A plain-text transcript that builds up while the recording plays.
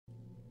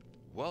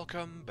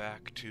Welcome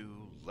back to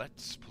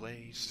Let's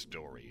Play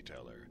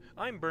Storyteller.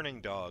 I'm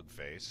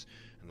BurningDogFace,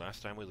 and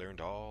last time we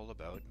learned all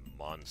about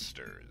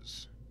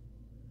monsters.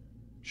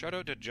 Shout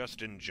out to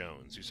Justin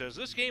Jones, who says,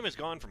 this game has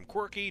gone from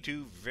quirky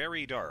to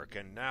very dark,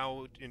 and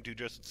now into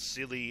just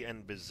silly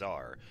and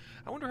bizarre.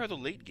 I wonder how the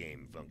late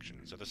game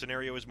functions. If the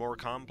scenario is more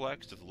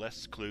complex, with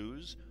less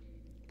clues?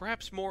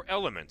 Perhaps more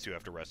elements you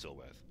have to wrestle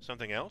with.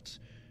 Something else?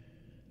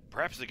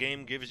 Perhaps the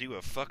game gives you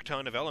a fuck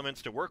ton of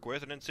elements to work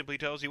with and then simply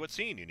tells you what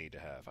scene you need to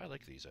have. I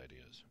like these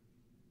ideas.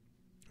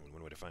 Only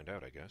one way to find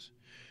out, I guess.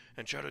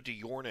 And shout out to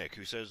Yornik,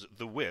 who says,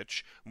 the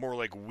witch, more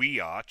like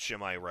weotch,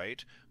 am I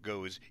right,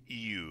 goes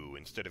ew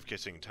instead of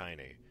kissing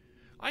Tiny.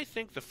 I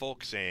think the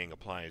folk saying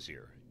applies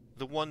here.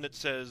 The one that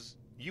says,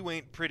 you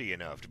ain't pretty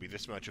enough to be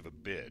this much of a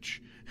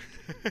bitch.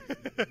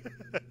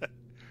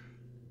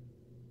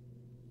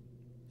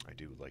 I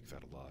do like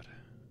that a lot.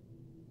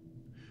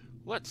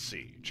 Let's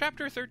see.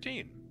 Chapter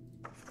 13.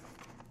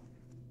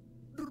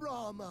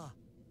 Drama.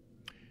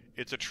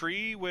 It's a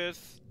tree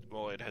with,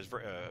 well, it has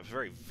a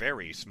very,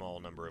 very small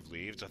number of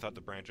leaves. I thought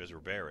the branches were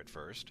bare at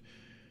first.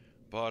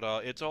 But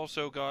it's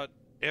also got,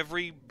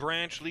 every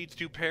branch leads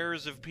to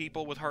pairs of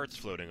people with hearts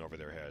floating over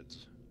their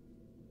heads.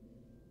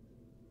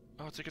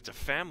 Oh, it's like it's a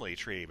family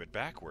tree, but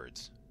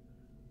backwards.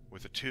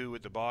 With the 2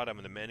 at the bottom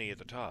and the many at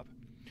the top.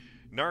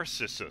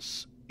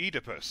 Narcissus,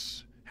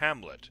 Oedipus,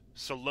 Hamlet,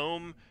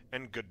 Salome,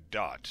 and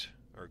Godot.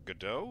 Or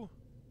Godot?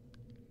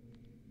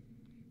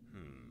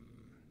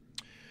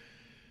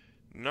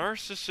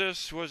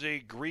 Narcissus was a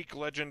Greek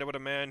legend about a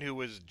man who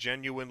was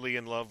genuinely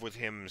in love with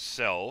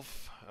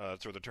himself.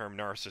 That's where the term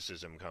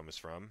narcissism comes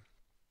from.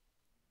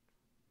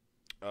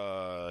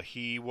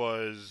 He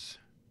was...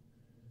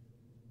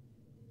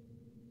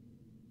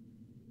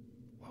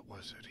 What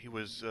was it? He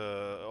was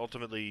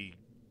ultimately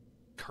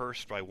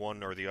cursed by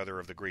one or the other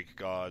of the Greek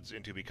gods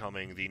into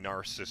becoming the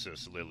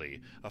Narcissus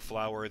lily, a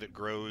flower that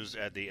grows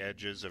at the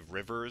edges of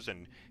rivers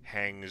and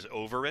hangs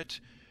over it,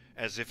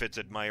 as if it's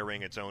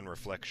admiring its own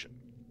reflection.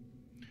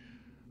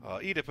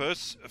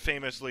 Oedipus,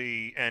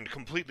 famously and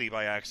completely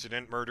by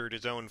accident, murdered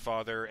his own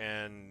father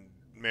and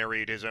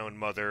married his own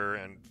mother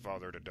and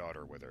fathered a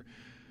daughter with her.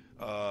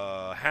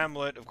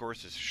 Hamlet, of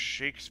course, is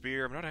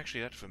Shakespeare. I'm not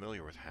actually that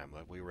familiar with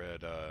Hamlet. We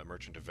read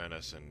Merchant of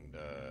Venice and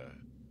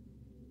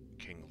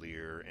King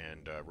Lear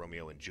and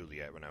Romeo and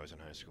Juliet when I was in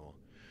high school.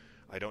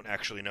 I don't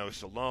actually know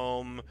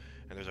Salome,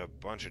 and there's a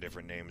bunch of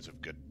different names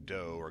of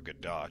Godot or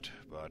Godot,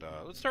 but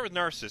let's start with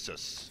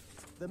Narcissus.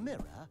 The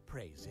mirror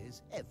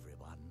praises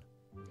everyone.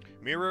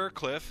 Mirror,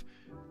 Cliff,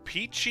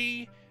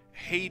 Peachy,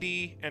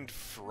 Haiti, and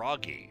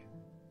Froggy.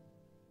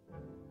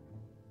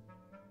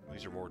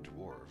 These are more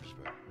dwarves,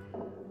 but...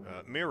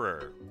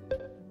 Mirror.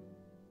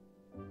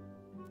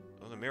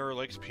 Oh, the mirror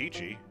likes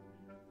Peachy.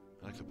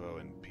 I like the bow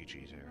in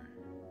Peachy's hair.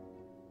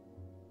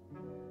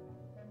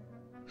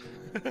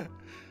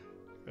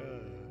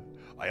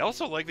 I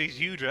also like these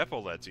huge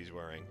epaulets he's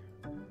wearing.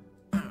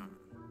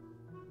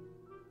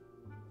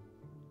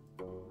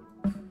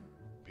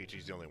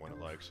 Peachy's the only one it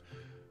likes.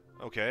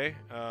 Okay,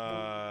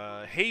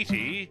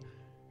 Haiti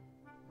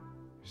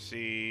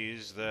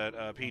sees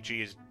that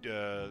Peachy is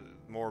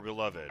more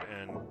beloved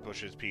and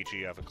pushes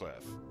Peachy off a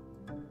cliff.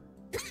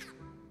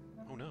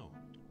 Oh no.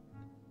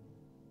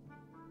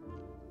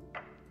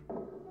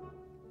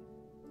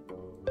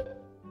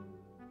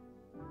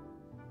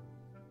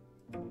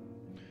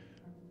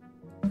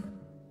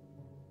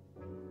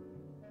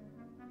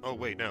 Oh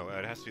wait, no,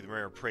 it has to be the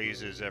mirror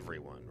praises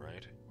everyone,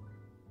 right?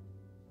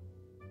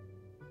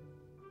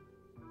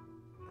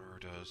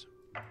 Does.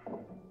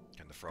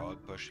 Can the frog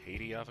push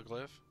Haiti off a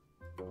cliff?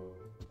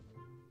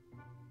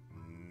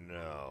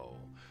 No.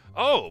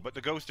 Oh, but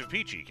the ghost of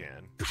Peachy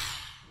can.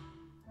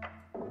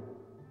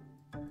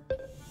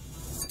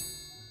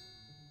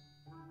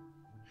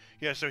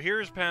 Yeah, so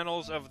here's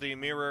panels of the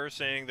mirror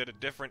saying that a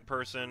different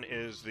person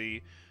is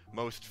the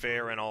most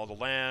fair in all the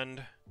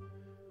land.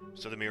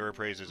 So the mirror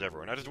praises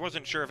everyone. I just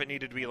wasn't sure if it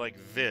needed to be like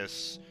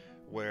this,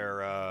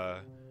 where,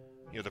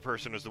 you know, the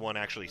person is the one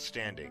actually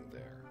standing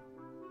there.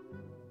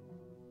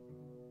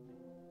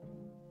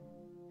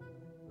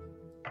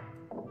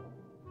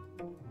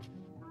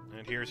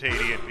 And here's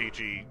Haiti and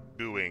Peachy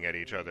booing at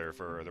each other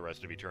for the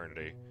rest of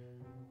eternity.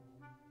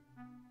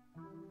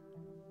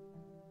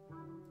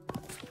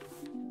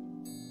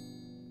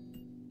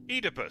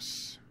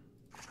 Oedipus.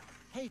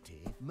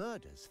 Haiti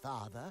murders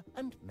father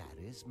and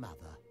marries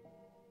mother.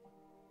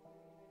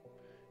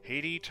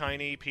 Haiti,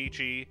 Tiny,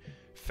 Peachy,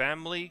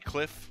 family,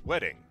 cliff,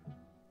 wedding.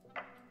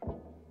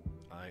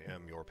 I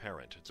am your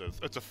parent.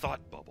 It's a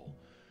thought bubble.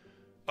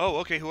 Oh,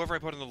 okay, whoever I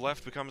put on the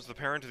left becomes the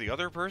parent of the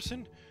other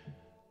person?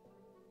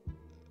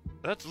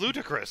 That's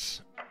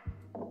ludicrous.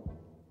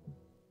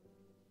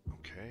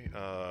 Okay,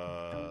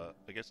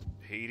 I guess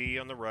Haiti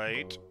on the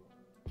right.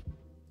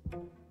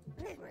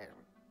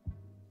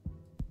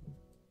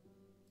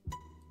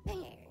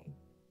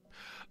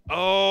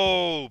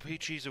 Oh,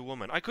 Peachy's a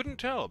woman. I couldn't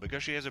tell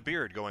because she has a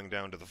beard going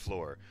down to the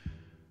floor.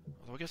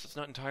 Although I guess it's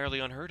not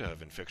entirely unheard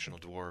of in fictional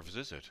dwarves,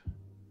 is it?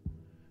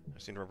 I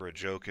seem to remember a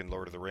joke in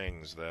Lord of the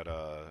Rings that,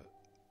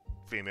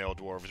 female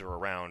dwarves are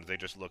around, they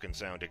just look and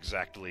sound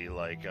exactly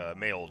like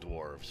male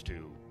dwarves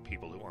to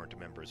people who aren't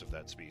members of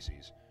that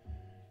species.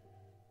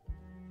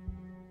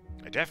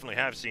 I definitely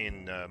have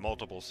seen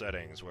multiple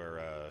settings where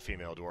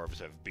female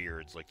dwarves have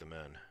beards like the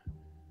men.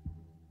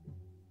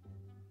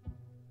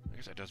 I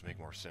guess that does make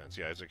more sense.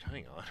 Yeah, I was like,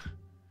 hang on.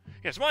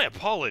 Yes, my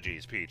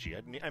apologies, Peachy.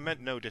 I meant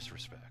no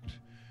disrespect.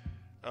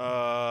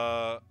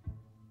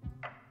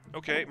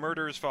 Okay,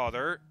 murder his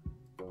father.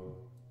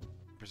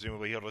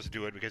 Presumably he'll just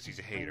do it because he's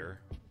a hater.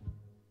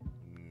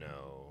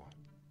 No.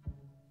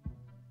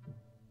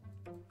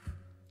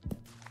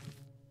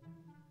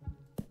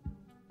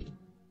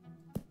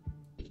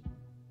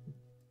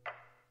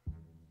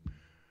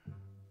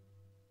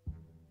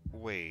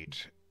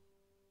 Wait.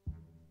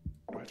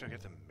 Do I have to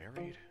get them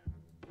married?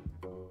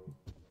 That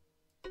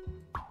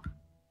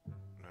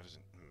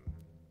isn't...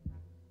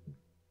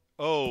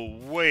 Oh,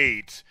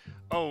 wait!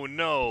 Oh,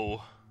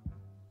 no!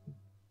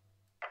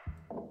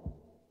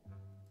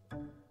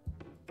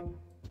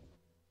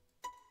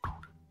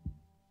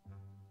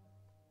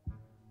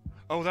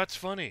 Oh, that's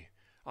funny.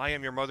 I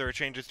am your mother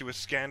changes to a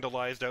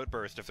scandalized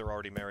outburst if they're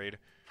already married.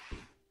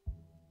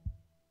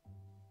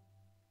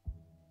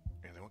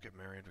 And they won't get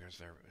married because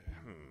they're...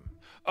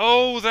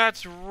 Oh,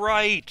 that's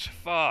right!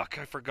 Fuck,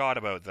 I forgot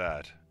about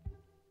that.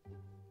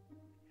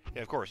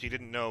 Yeah, of course, he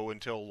didn't know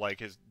until,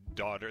 like,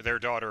 their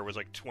daughter was,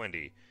 like,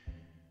 20.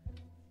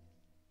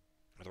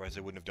 Otherwise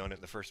they wouldn't have done it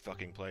in the first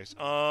fucking place.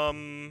 So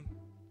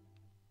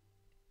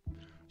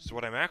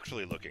what I'm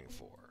actually looking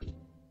for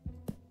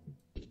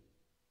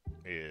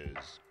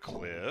is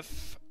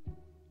Cliff.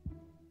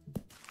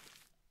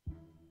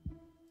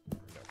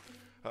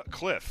 No.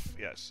 Cliff,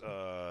 yes.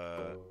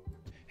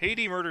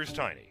 Haiti murders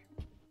Tiny.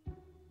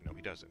 No,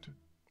 he doesn't.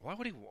 Why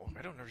would he...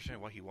 I don't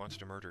understand why he wants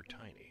to murder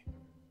Tiny.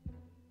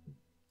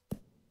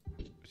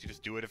 Does he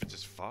just do it if it's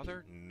his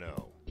father?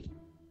 No.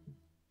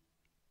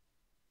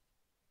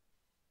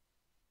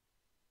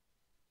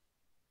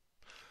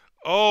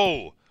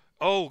 Oh!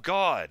 Oh,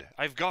 God!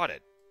 I've got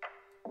it!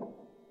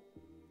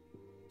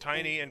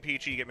 Tiny and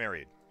Peachy get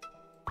married.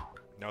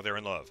 Now they're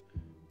in love.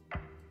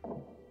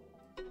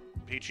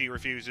 Peachy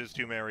refuses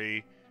to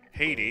marry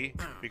Haiti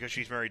because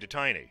she's married to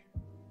Tiny.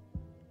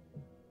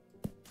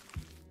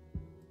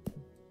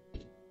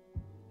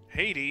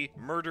 Haiti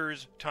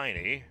murders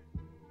Tiny.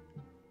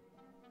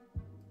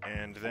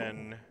 And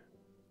then...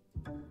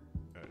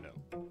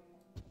 no.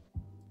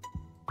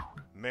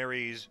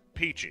 Marries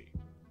Peachy.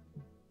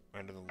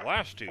 And in the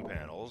last two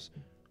panels...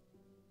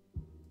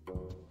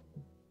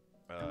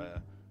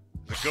 the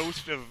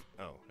ghost of...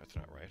 Oh, that's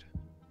not right.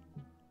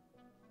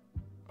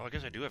 Oh, I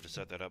guess I do have to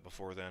set that up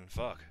before then.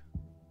 Fuck.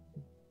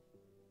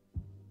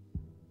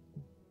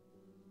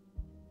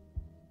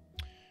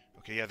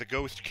 Okay, yeah, the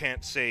ghost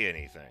can't say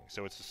anything,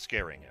 so it's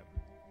scaring him.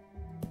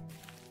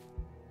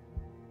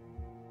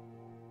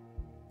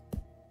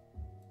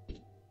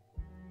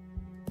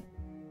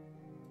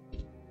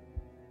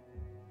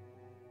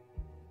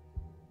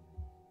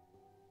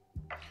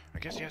 I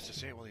guess he has to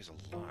say it while he's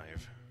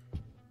alive.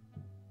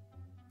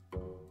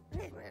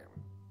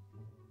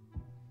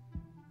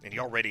 And he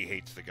already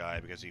hates the guy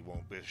because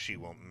she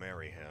won't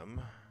marry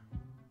him.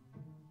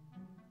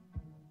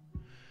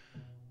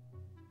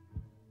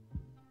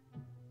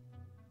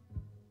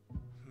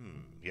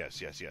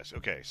 Yes.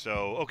 Okay,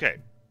 so, okay.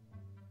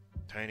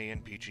 Tiny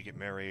and Peachy get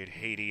married.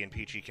 Haiti and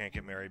Peachy can't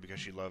get married because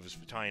she loves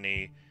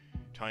Tiny.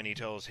 Tiny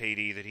tells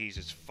Haiti that he's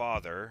his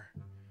father.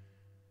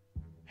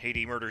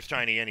 Haiti murders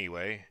Tiny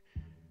anyway.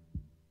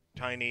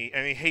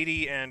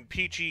 Haiti and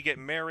Peachy get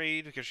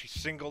married because she's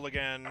single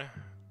again.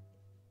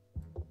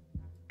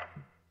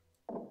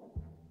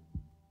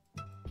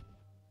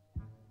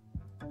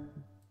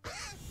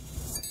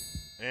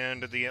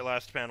 And at the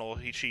last panel,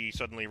 she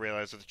suddenly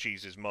realizes that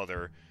she's his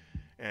mother.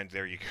 And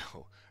there you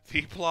go.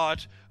 The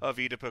plot of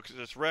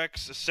Oedipus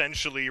Rex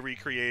essentially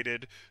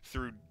recreated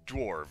through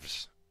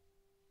dwarves.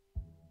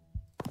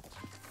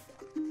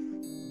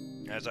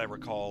 As I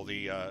recall,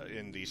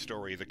 in the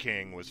story, the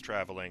king was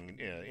traveling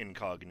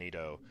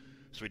incognito,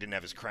 so he didn't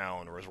have his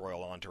crown or his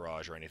royal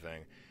entourage or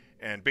anything.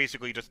 And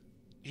basically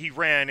he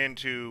ran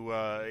into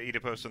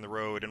Oedipus on the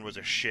road and was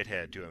a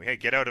shithead to him. Hey,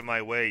 get out of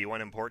my way, you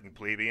unimportant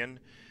plebeian.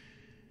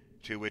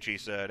 To which he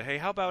said, hey,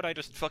 how about I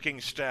just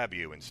fucking stab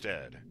you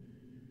instead?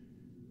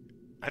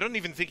 I don't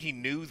even think he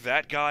knew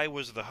that guy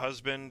was the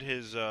husband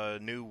his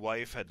new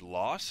wife had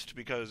lost,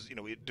 because, you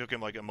know, it took him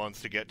like a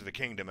month to get to the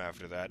kingdom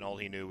after that, and all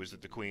he knew was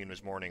that the queen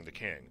was mourning the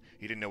king.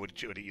 He didn't know what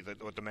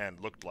the man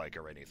looked like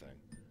or anything,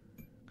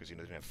 because he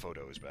didn't have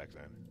photos back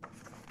then.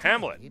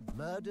 Hamlet! He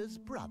murders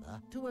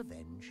brother to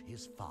avenge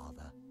his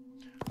father.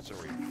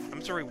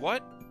 I'm sorry,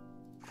 what?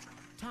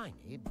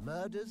 Tiny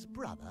murders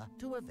brother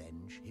to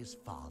avenge his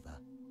father.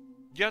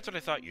 Yeah, that's what I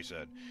thought you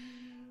said.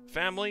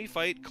 Family,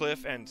 fight,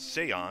 Cliff, and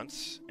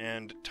Seance,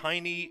 and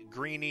Tiny,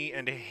 Greenie,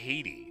 and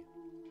Haiti.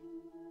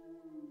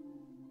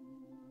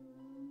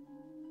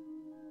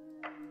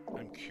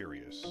 I'm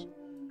curious.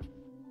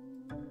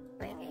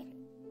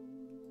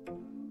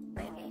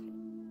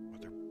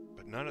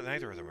 But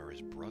neither of them are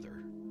his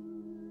brother.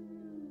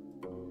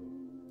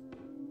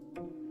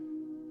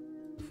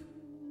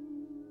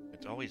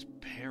 It's always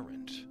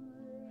parent.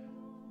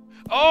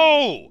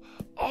 Oh!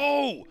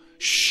 Oh!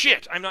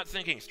 Shit! I'm not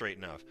thinking straight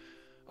enough.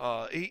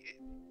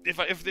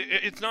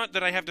 It's not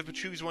that I have to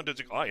choose one to...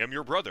 I am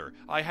your brother.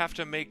 I have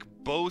to make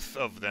both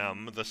of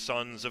them the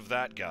sons of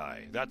that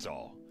guy. That's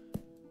all.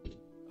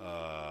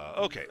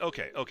 Okay.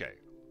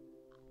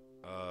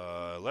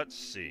 Let's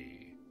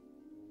see.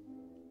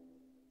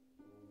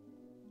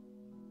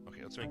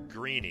 Okay, let's make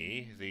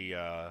Greenie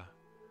the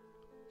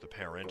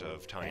parent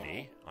of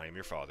Tiny. I am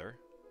your father.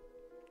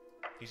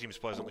 He seems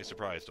pleasantly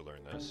surprised to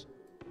learn this.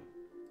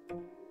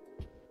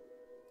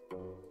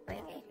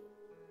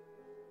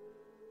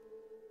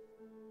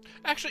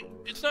 Actually,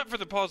 it's not for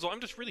the puzzle. I'm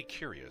just really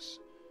curious.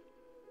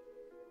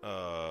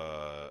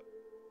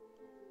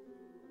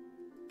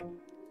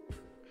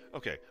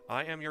 Okay,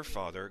 I am your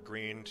father.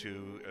 Green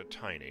to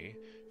Tiny.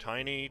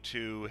 Tiny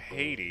to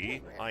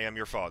Haiti. I am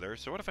your father.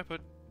 So what if I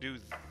do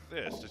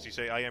this? Does he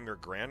say I am your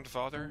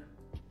grandfather?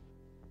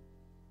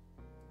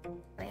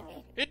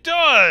 It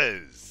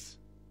does!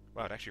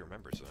 Wow, it actually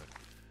remembers that.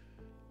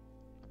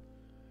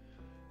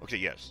 Okay,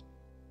 yes.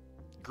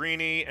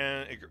 Greenie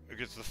and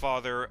it's the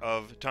father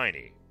of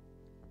Tiny.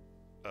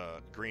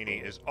 Greenie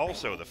is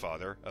also the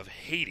father of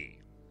Haiti.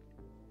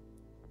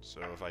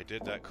 So if I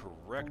did that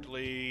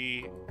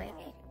correctly...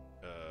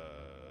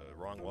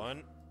 wrong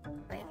one.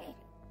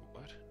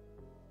 What?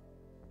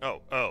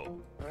 Oh.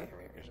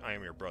 I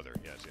am your brother.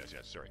 Yes,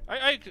 sorry.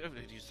 I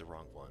used the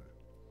wrong one.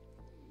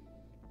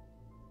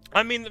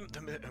 I mean,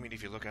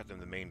 if you look at them,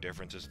 the main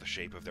difference is the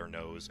shape of their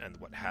nose and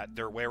what hat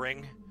they're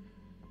wearing.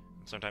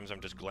 Sometimes I'm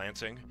just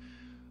glancing.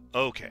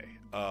 Okay,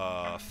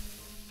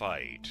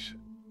 fight.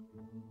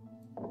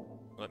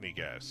 Let me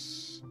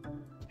guess.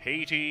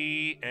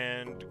 Haiti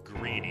and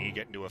Greenie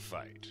get into a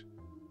fight.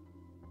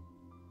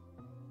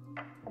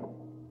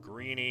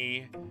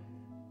 Greenie,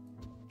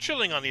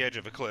 chilling on the edge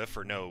of a cliff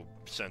for no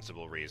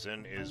sensible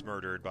reason, is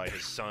murdered by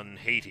his son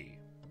Haiti.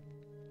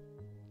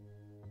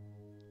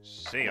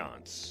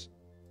 Seance.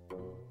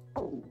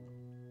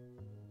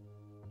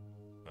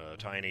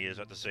 Tiny is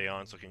at the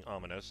seance looking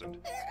ominous, and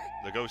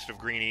the ghost of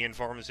Greenie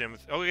informs him...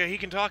 Oh yeah, he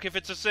can talk if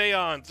it's a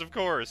seance, of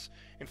course!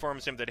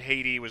 Informs him that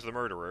Haiti was the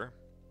murderer.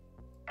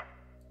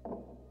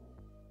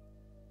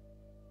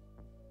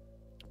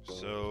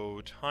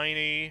 So,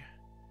 Tiny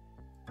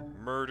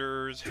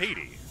murders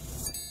Haiti.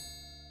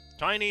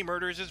 Tiny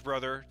murders his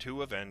brother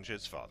to avenge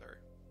his father.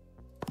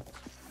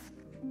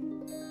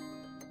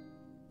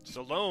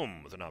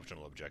 Salome with an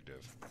optional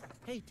objective.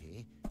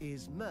 Haiti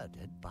is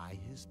murdered by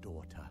his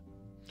daughter.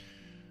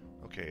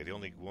 Okay, the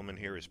only woman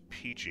here is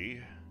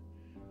Peachy.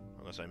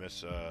 Unless I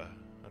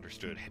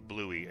misunderstood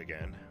Bluey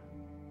again.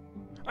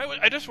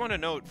 I just want to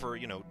note for,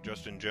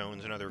 Justin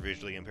Jones and other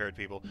visually impaired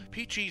people,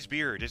 Peachy's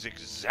beard is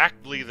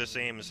exactly the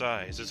same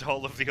size as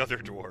all of the other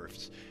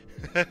dwarves.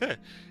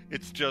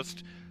 It's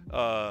just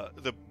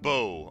the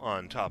bow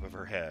on top of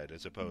her head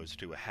as opposed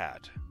to a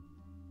hat.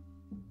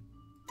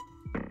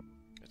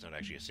 It's not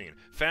actually a scene.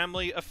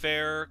 Family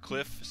affair,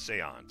 cliff,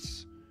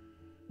 seance.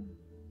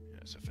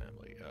 Yes, a family.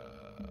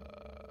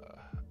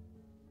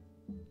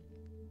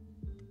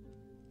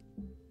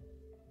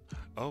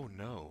 Oh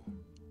no.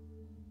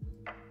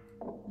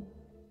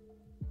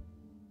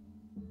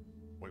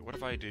 Wait, what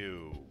if I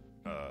do,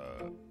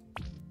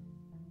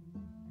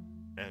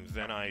 and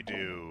then I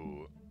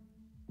do...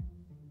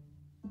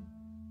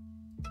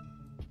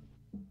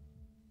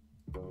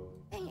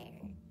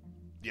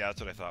 Yeah,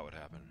 that's what I thought would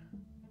happen.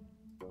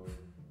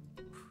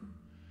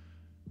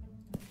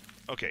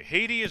 Okay,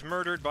 Haiti is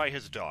murdered by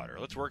his daughter.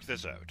 Let's work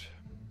this out.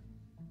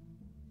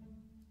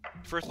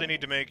 First I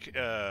need to make,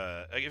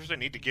 I guess I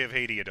need to give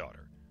Haiti a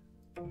daughter.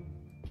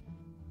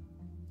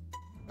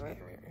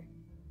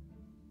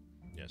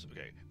 Yes,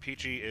 okay.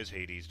 Peachy is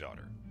Haiti's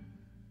daughter.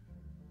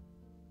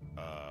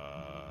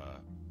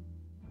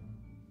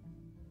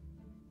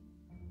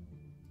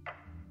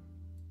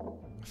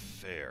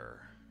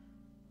 Fair.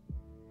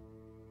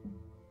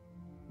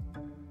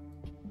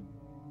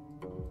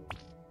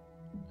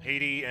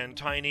 Haiti and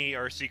Tiny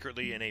are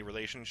secretly in a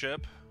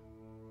relationship.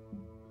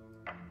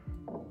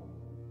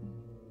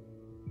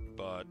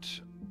 But...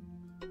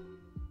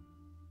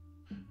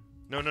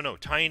 No.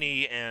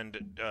 Tiny and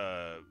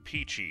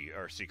Peachy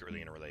are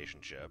secretly in a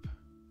relationship.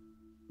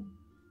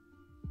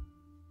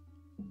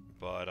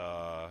 But,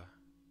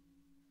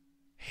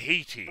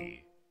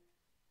 Haiti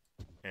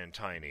and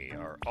Tiny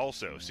are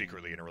also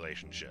secretly in a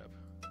relationship.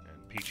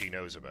 And Peachy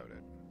knows about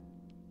it.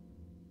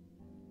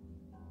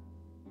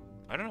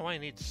 I don't know why I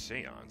need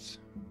seance.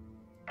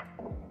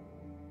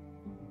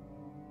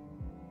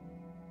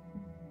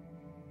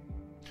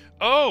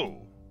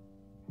 Oh!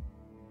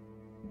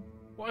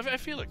 Well, I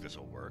feel like this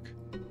will work.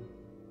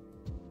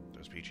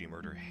 Does Peachy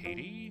murder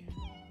Haiti?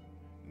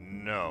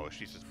 No,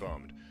 she's just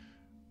bummed.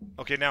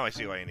 Okay, now I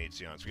see why I need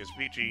seance, because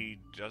Peachy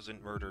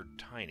doesn't murder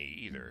Tiny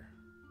either.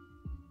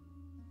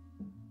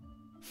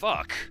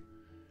 Fuck!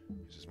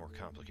 This is more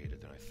complicated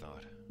than I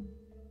thought.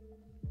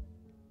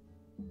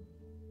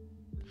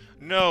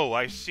 No,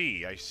 I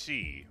see. I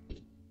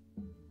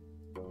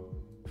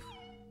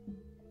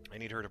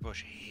need her to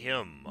push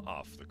him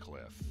off the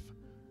cliff.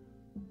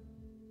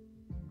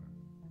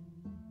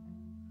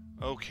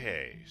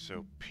 Okay,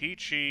 so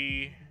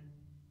Peachy...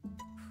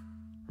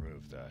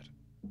 Remove that.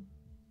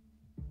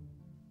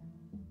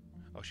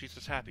 Oh, she's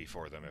just happy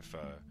for them if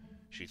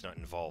she's not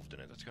involved in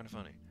it. That's kind of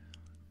funny.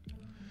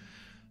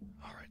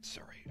 Alright,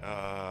 sorry.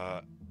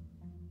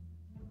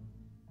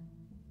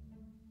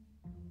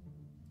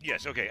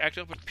 Yes, okay,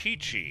 actually I'll put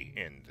Peachy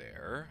in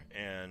there,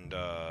 and,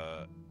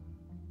 oh,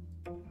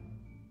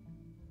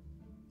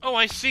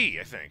 I see,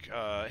 I think.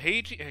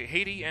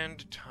 Haiti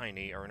and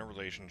Tiny are in a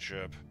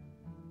relationship.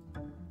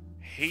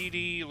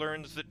 Haiti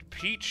learns that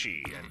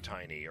Peachy and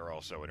Tiny are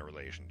also in a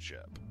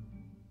relationship.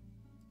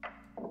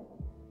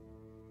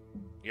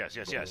 Yes,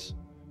 yes, yes.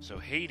 So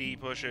Haiti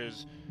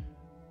pushes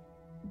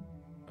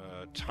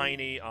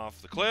Tiny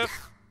off the cliff.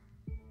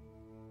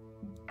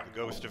 The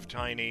ghost of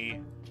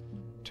Tiny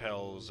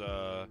tells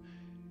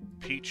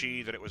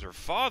Peachy that it was her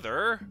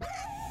father,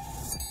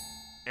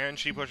 and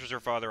she pushes her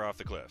father off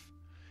the cliff.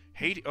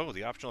 Haiti... Oh,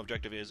 the optional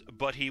objective is,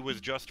 but he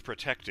was just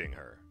protecting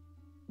her.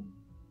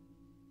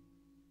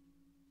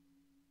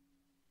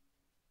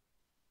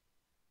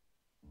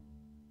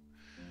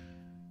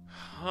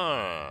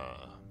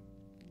 Huh.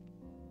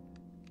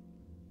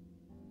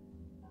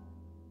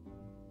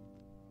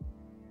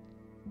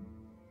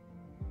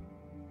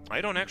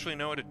 I don't actually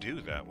know how to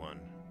do that one.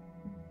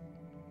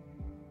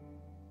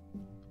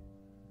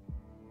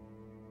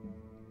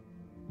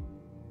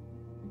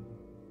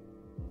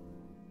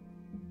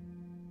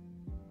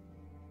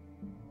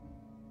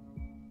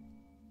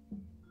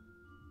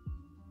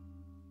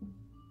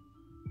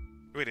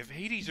 Wait, if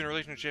Hades' in a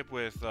relationship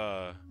with,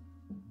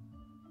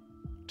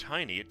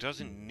 Tiny, it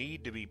doesn't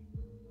need to be...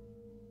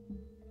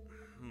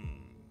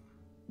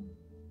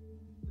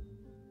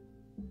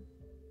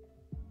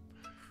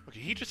 Okay,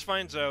 he just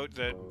finds out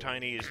that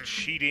Tiny is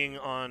cheating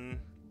on...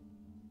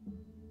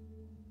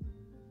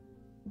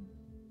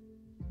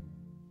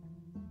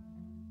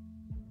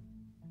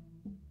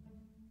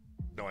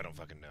 No, I don't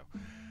fucking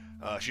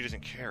know. She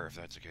doesn't care if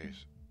that's the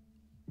case.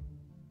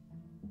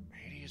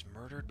 Hades is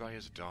murdered by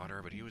his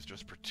daughter, but he was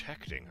just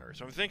protecting her.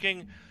 So I'm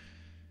thinking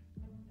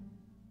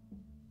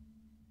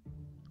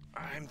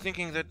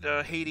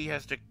that Haiti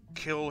has to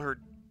kill her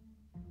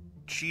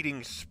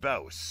cheating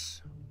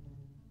spouse.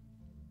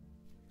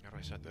 How do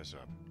I set this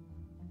up?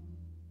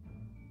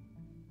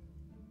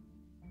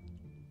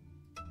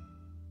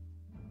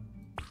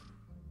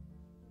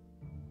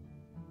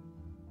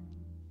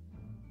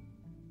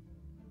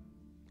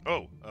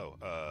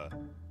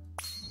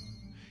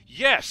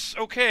 Yes!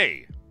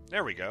 Okay!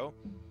 There we go.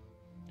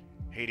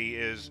 Haiti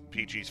is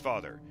Peachy's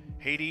father.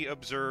 Haiti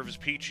observes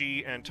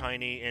Peachy and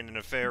Tiny in an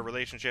affair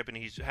relationship, and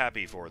he's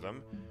happy for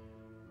them.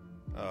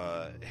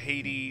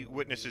 Haiti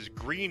witnesses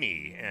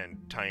Greenie and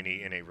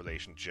Tiny in a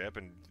relationship,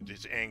 and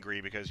is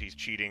angry because he's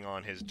cheating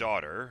on his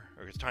daughter,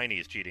 or because Tiny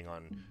is cheating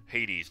on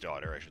Haiti's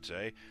daughter, I should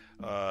say.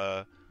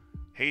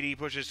 Haiti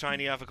pushes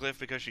Tiny off a cliff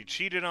because she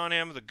cheated on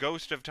him. The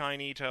ghost of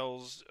Tiny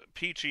tells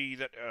Peachy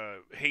that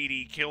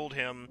Haiti killed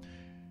him.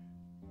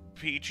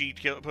 Peachy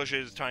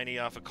pushes Tiny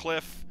off a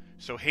cliff.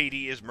 So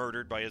Haiti is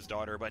murdered by his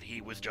daughter, but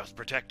he was just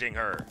protecting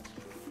her.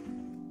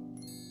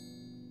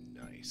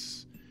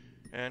 Nice.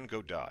 And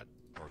Godot,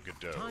 or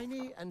Godot.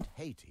 Tiny and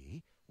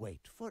Haiti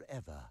wait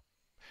forever.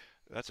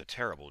 That's a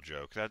terrible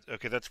joke.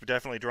 Okay, that's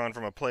definitely drawn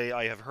from a play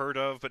I have heard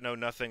of, but know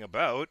nothing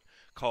about,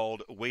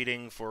 called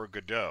Waiting for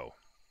Godot.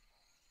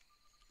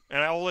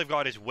 And all I've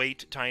got is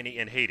wait, Tiny,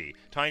 and Haiti.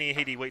 Tiny and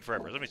Haiti wait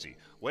forever. Let me see.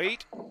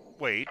 Wait,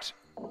 wait,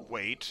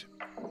 wait,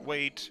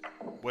 wait,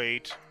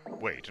 wait,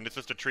 wait. And it's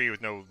just a tree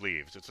with no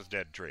leaves. It's a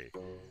dead tree.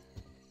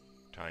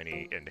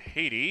 Tiny and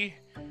Haiti.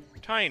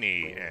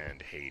 Tiny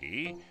and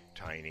Haiti.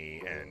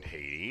 Tiny and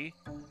Haiti.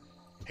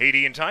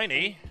 Haiti and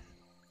Tiny.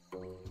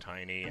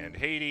 Tiny and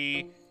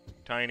Haiti.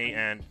 Tiny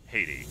and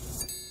Haiti.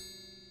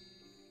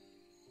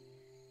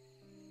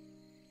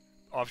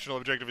 Optional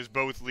objective is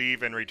both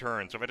leave and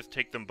return. So if I just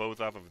take them both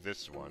off of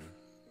this one,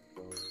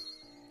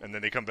 and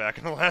then they come back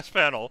in the last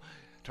panel,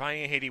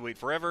 Tiny and Haiti wait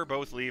forever,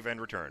 both leave and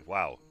return.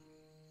 Wow.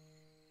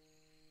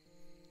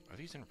 Are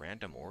these in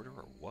random order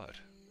or what?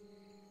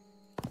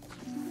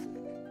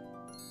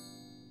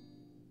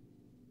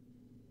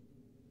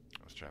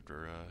 That's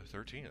chapter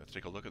 13. Let's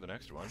take a look at the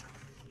next one.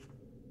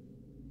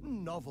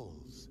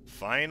 Novels.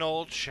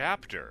 Final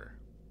chapter.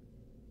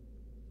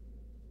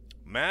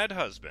 Mad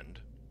husband,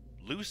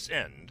 loose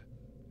end,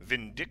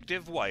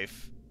 vindictive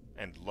wife,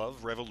 and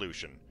love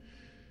revolution.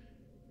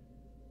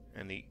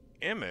 And the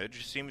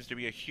image seems to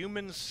be a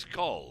human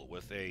skull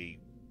with a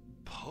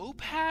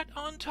Pope hat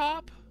on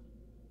top,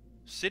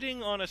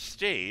 sitting on a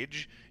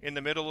stage in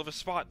the middle of a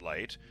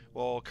spotlight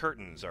while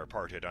curtains are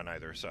parted on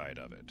either side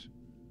of it.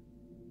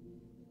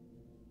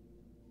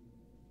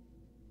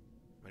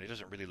 I mean, it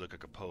doesn't really look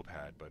like a Pope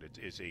hat, but it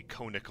is a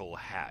conical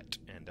hat,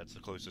 and that's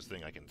the closest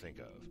thing I can think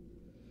of.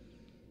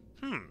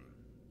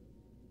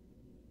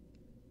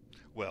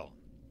 Well,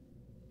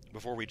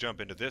 before we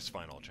jump into this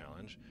final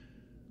challenge,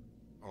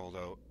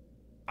 although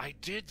I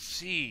did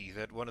see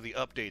that one of the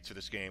updates of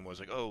this game was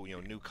like, oh,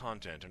 new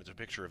content, and it's a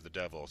picture of the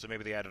devil. So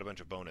maybe they added a bunch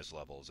of bonus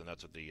levels, and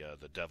that's what the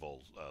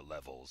devil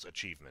levels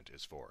achievement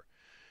is for.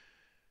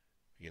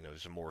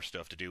 There's some more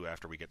stuff to do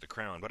after we get the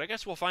crown. But I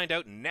guess we'll find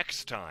out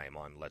next time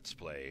on Let's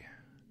Play.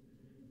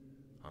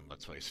 On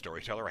Let's Play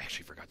Storyteller. I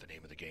actually forgot the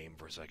name of the game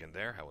for a second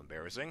there. How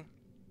embarrassing.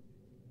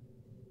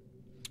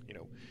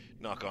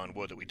 Knock on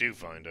wood that we do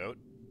find out.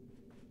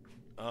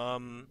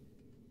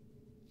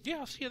 Yeah,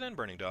 I'll see you then,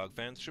 Burning Dog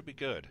fans. Should be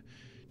good.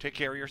 Take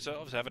care of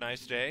yourselves. Have a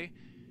nice day.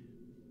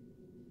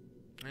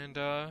 And,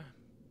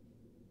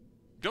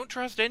 don't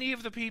trust any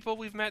of the people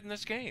we've met in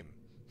this game.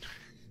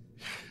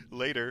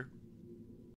 Later.